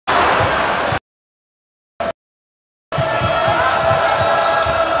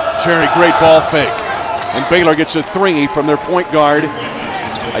Cherry, great ball fake. And Baylor gets a three from their point guard.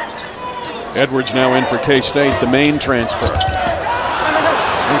 Edwards now in for K-State, the main transfer.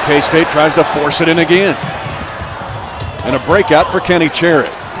 And K-State tries to force it in again. And a breakout for Kenny Cherry.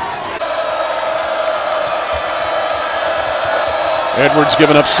 Edwards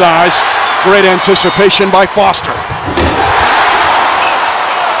giving up size. Great anticipation by Foster.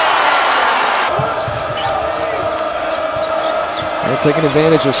 They're taking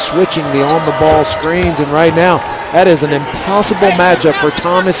advantage of switching the on-the-ball screens, and right now, that is an impossible matchup for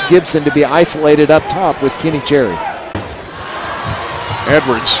Thomas Gibson to be isolated up top with Kenny Cherry.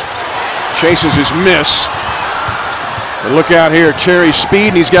 Edwards chases his miss. But look out here, Cherry's speed,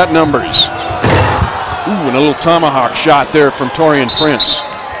 and he's got numbers. Ooh, and a little tomahawk shot there from Taurean Prince.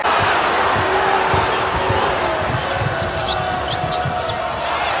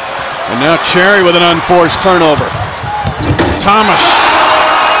 And now Cherry with an unforced turnover. Thomas.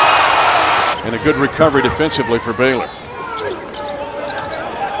 And a good recovery defensively for Baylor.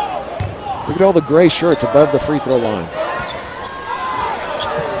 Look at all the gray shirts above the free throw line.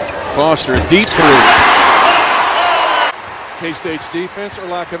 Foster, a deep three. K-State's defense or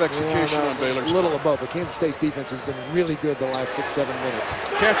lack of execution on Baylor's? A little above, but Kansas State's defense has been really good the last 6-7 minutes.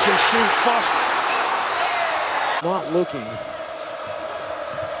 Catch and shoot, Foster. Not looking.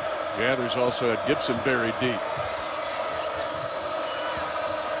 Gathers also had Gibson buried deep.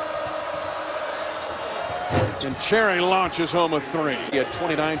 And Cherry launches home a three. He had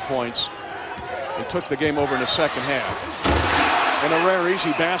 29 points and took the game over in the second half. And a rare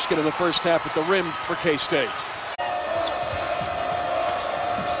easy basket in the first half at the rim for K-State.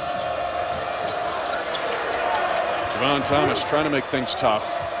 Javon Thomas trying to make things tough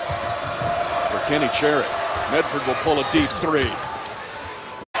for Kenny Cherry. Medford will pull a deep three.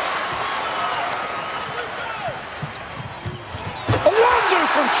 Awandu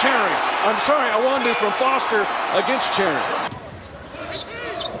from Cherry. I'm sorry, Awandu from Foster against Cherry.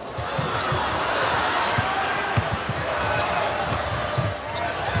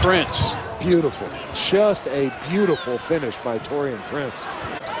 Prince. Beautiful. Just a beautiful finish by Taurean Prince.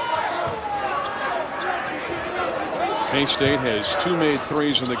 K-State has two made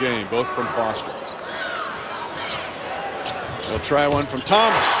threes in the game, both from Foster. They'll try one from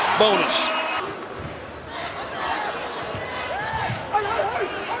Thomas. Bonus.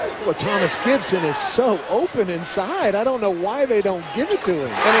 Well, Thomas Gibson is so open inside. I don't know why they don't give it to him.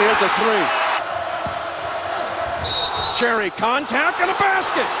 And he hit the three. Cherry, contact and a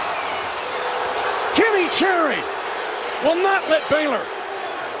basket. Kenny Cherry will not let Baylor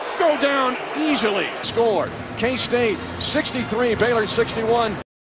go down easily. Score. K-State 63, Baylor 61.